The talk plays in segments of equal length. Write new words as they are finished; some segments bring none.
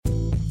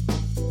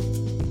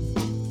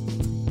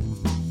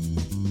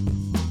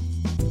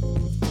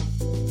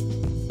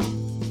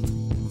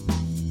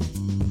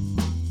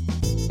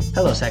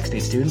Hello, Sac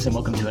State students, and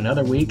welcome to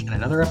another week and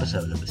another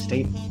episode of the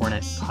State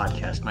Hornet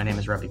Podcast. My name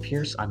is Robbie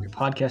Pierce. I'm your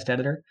podcast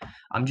editor.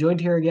 I'm joined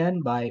here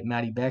again by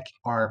Maddie Beck,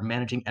 our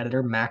managing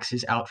editor. Max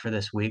is out for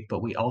this week,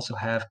 but we also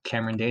have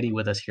Cameron Dady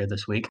with us here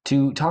this week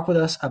to talk with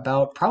us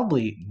about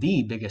probably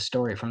the biggest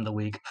story from the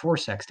week for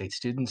Sac State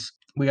students.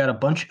 We got a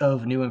bunch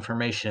of new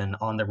information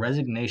on the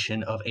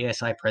resignation of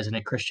ASI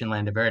President Christian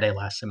Landaverde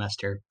last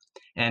semester,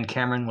 and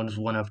Cameron was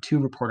one of two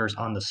reporters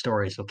on the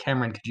story. So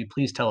Cameron, could you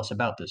please tell us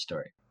about this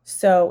story?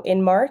 So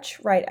in March,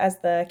 right as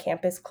the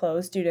campus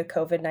closed due to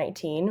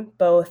COVID-19,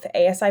 both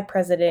ASI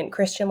President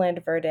Christian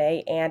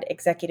Landaverde and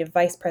Executive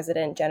Vice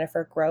President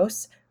Jennifer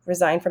Gross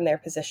resigned from their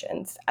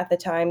positions, at the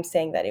time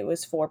saying that it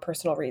was for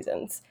personal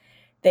reasons.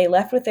 They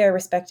left with their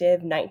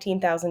respective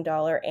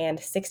 $19,000 and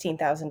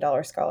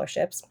 $16,000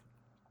 scholarships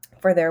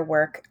for their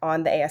work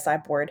on the ASI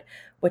board,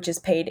 which is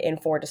paid in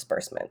 4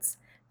 disbursements.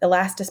 The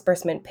last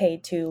disbursement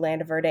paid to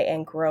Landaverde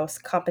and Gross,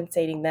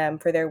 compensating them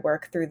for their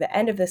work through the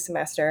end of the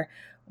semester,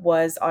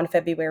 was on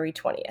February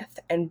 20th,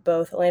 and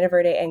both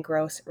Landaverde and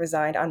Gross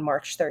resigned on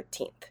March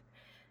 13th.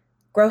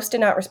 Gross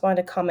did not respond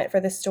to comment for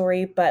this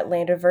story, but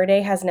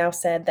Landaverde has now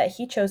said that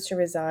he chose to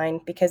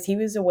resign because he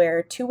was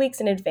aware 2 weeks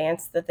in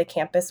advance that the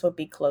campus would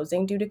be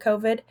closing due to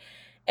COVID,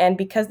 and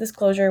because this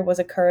closure was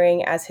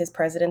occurring as his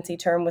presidency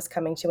term was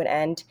coming to an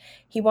end,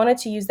 he wanted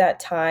to use that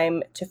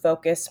time to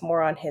focus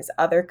more on his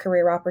other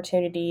career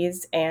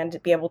opportunities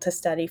and be able to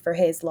study for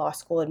his law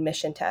school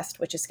admission test,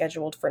 which is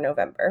scheduled for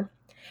November.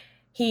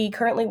 He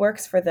currently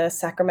works for the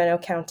Sacramento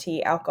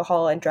County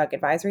Alcohol and Drug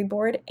Advisory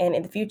Board, and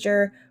in the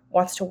future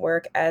wants to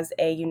work as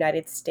a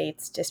United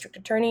States District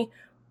Attorney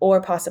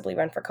or possibly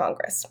run for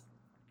Congress.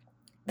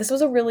 This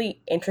was a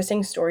really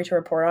interesting story to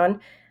report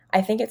on.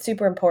 I think it's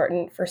super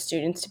important for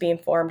students to be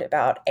informed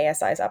about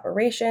ASI's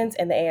operations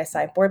and the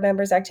ASI board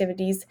members'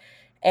 activities,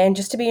 and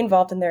just to be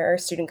involved in their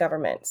student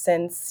government,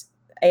 since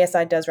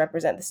ASI does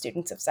represent the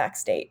students of Sac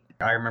State.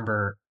 I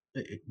remember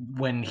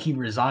when he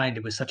resigned,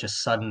 it was such a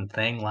sudden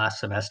thing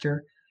last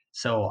semester.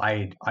 So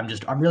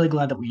I'm really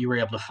glad that you were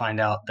able to find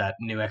out that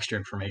new extra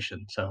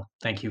information. So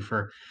thank you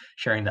for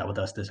sharing that with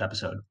us this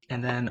episode.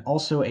 And then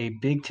also a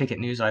big ticket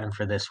news item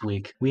for this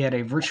week. We had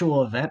a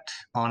virtual event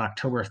on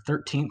October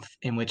 13th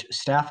in which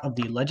staff of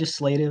the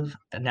Legislative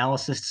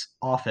Analysis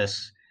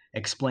Office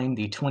explained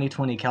the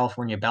 2020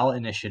 California ballot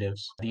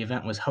initiatives. The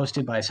event was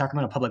hosted by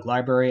Sacramento Public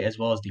Library as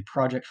well as the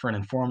Project for an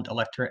Informed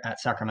Electorate at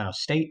Sacramento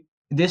State.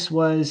 This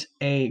was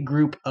a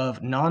group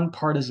of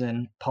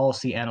nonpartisan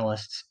policy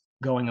analysts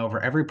going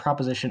over every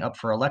proposition up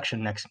for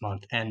election next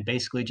month and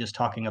basically just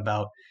talking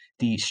about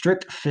the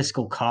strict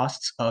fiscal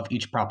costs of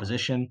each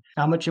proposition,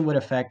 how much it would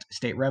affect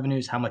state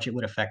revenues, how much it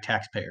would affect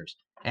taxpayers.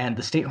 And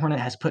the State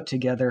Hornet has put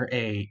together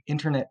a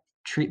internet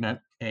treatment,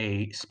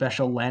 a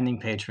special landing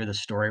page for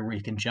this story where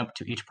you can jump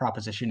to each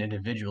proposition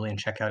individually and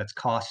check out its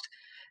cost,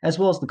 as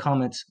well as the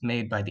comments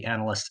made by the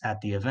analysts at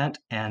the event,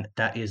 and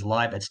that is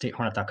live at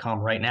statehornet.com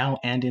right now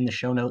and in the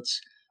show notes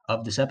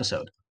of this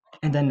episode.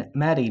 And then,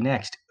 Maddie,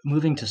 next,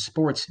 moving to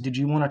sports, did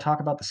you want to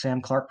talk about the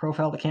Sam Clark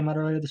profile that came out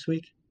earlier this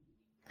week?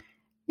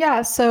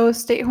 Yeah, so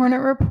State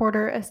Hornet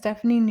reporter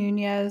Stephanie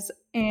Nunez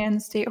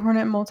and State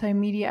Hornet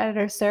multimedia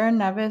editor Sarah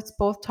Nevis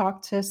both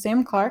talked to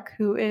Sam Clark,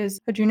 who is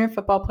a junior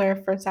football player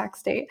for Sac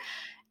State,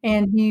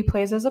 and he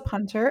plays as a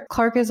punter.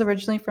 Clark is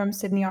originally from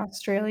Sydney,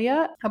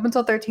 Australia. Up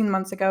until 13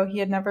 months ago, he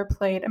had never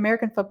played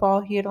American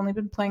football. He had only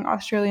been playing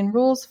Australian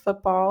rules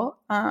football,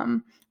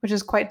 which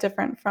is quite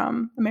different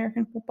from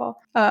American football.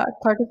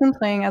 Clark has been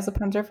playing as a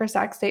punter for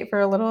Sac State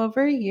for a little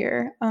over a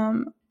year,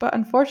 but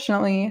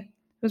unfortunately,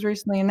 it was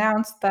recently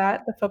announced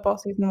that the football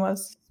season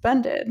was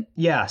suspended.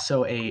 Yeah,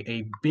 so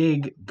a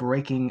big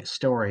breaking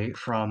story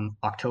from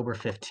October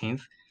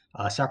 15th.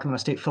 Sacramento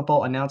State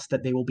football announced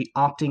that they will be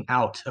opting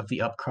out of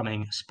the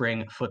upcoming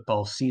spring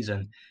football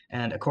season.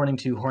 And according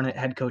to Hornet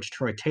head coach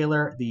Troy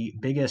Taylor, the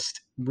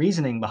biggest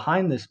reasoning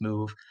behind this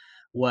move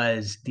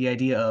was the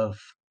idea of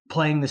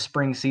playing the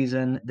spring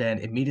season, then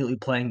immediately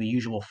playing the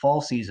usual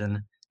fall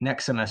season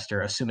next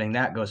semester, assuming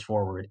that goes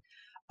forward,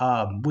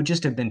 would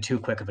just have been too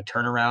quick of a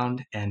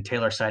turnaround. And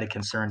Taylor cited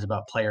concerns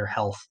about player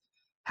health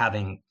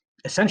having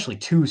essentially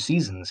 2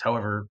 seasons,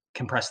 however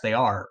compressed they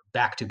are,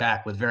 back to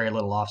back with very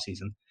little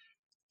offseason.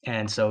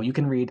 And so you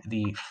can read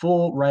the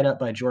full write-up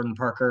by Jordan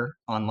Parker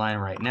online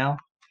right now.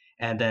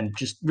 And then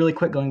just really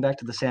quick, going back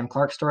to the Sam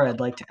Clark story, I'd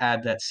like to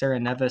add that Sarah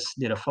Nevis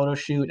did a photo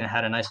shoot and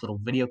had a nice little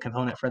video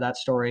component for that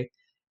story.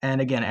 And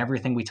again,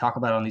 everything we talk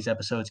about on these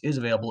episodes is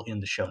available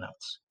in the show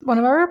notes. One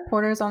of our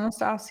reporters,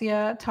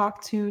 Anastasia,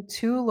 talked to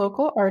 2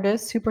 local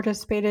artists who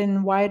participated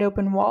in Wide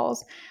Open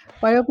Walls.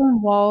 Wide Open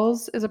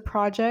Walls is a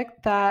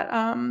project that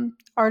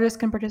artists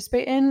can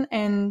participate in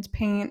and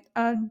paint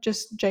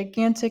just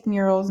gigantic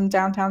murals in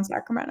downtown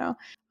Sacramento.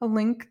 A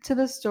link to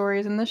the story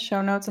is in the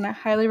show notes, and I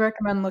highly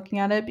recommend looking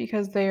at it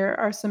because there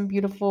are some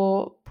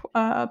beautiful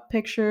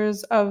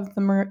pictures of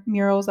the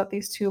murals that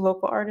these 2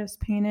 local artists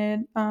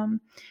painted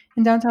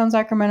in downtown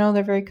Sacramento.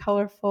 They're very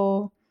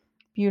colorful,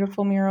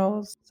 beautiful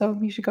murals. So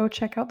you should go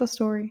check out the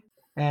story.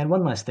 And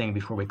one last thing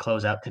before we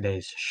close out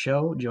today's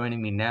show.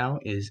 Joining me now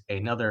is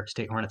another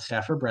State Hornet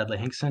staffer, Bradley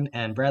Hinkson.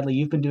 And Bradley,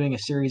 you've been doing a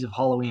series of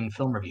Halloween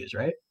film reviews,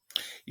 right?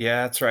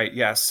 Yeah, that's right.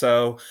 Yeah.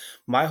 So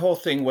my whole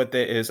thing with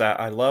it is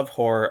I love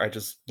horror. I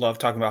just love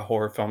talking about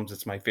horror films.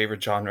 It's my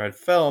favorite genre of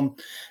film.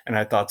 And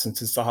I thought since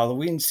it's the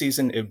Halloween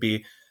season, it'd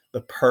be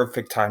the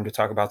perfect time to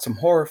talk about some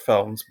horror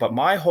films. But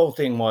my whole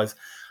thing was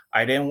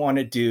I didn't want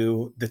to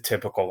do the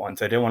typical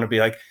ones. I didn't want to be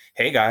like,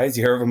 hey guys,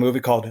 you heard of a movie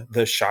called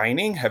The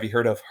Shining? Have you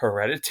heard of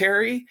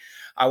Hereditary?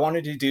 I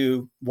wanted to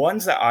do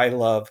ones that I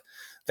love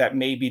that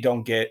maybe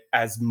don't get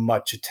as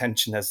much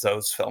attention as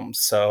those films.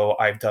 So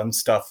I've done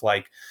stuff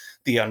like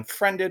the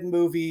Unfriended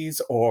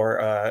movies or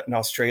an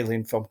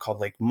Australian film called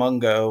like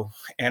Mungo.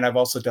 And I've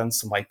also done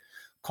some like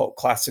cult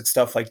classic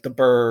stuff like The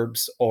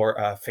Burbs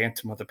or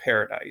Phantom of the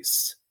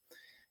Paradise.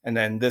 And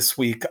then this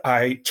week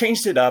I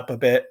changed it up a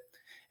bit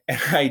and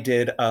I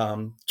did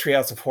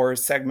Treehouse of Horror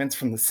segments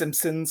from The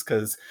Simpsons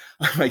because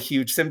I'm a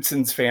huge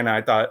Simpsons fan.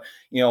 I thought,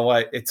 you know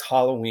what, it's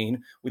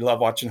Halloween. We love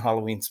watching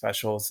Halloween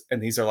specials,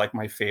 and these are like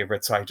my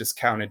favorites. So I just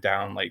counted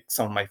down like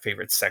some of my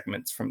favorite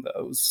segments from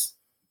those.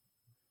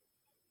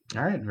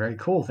 All right, very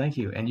cool. Thank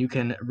you. And you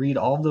can read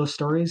all of those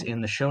stories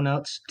in the show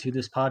notes to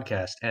this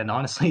podcast. And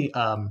honestly,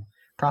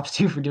 props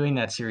to you for doing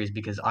that series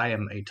because I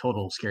am a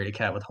total scaredy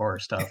cat with horror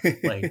stuff.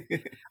 Like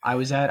I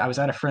was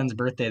at a friend's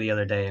birthday the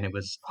other day and it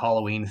was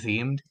Halloween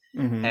themed.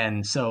 Mm-hmm.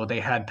 And so they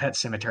had Pet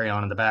Cemetery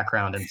on in the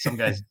background and some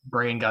guy's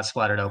brain got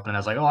splattered open and I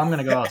was like, "Oh, I'm going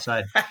to go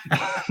outside."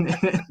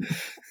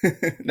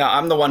 No,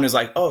 I'm the one who's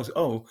like,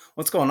 oh,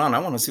 what's going on? I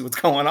want to see what's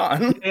going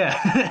on.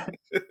 Yeah.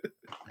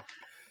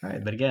 All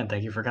right, but again,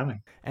 thank you for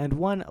coming. And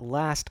one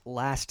last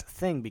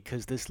thing,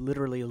 because this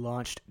literally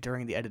launched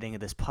during the editing of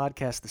this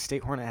podcast, the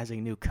State Hornet has a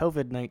new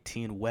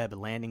COVID-19 web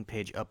landing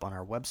page up on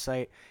our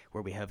website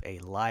where we have a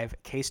live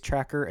case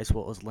tracker as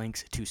well as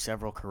links to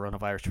several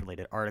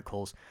coronavirus-related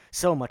articles.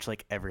 So much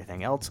like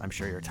everything else, I'm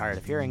sure you're tired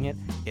of hearing it,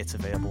 it's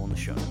available in the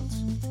show notes.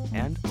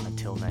 And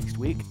until next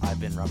week, I've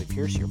been Robbie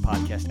Pierce, your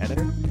podcast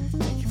editor.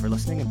 Thank you for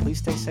listening, and please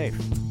stay safe.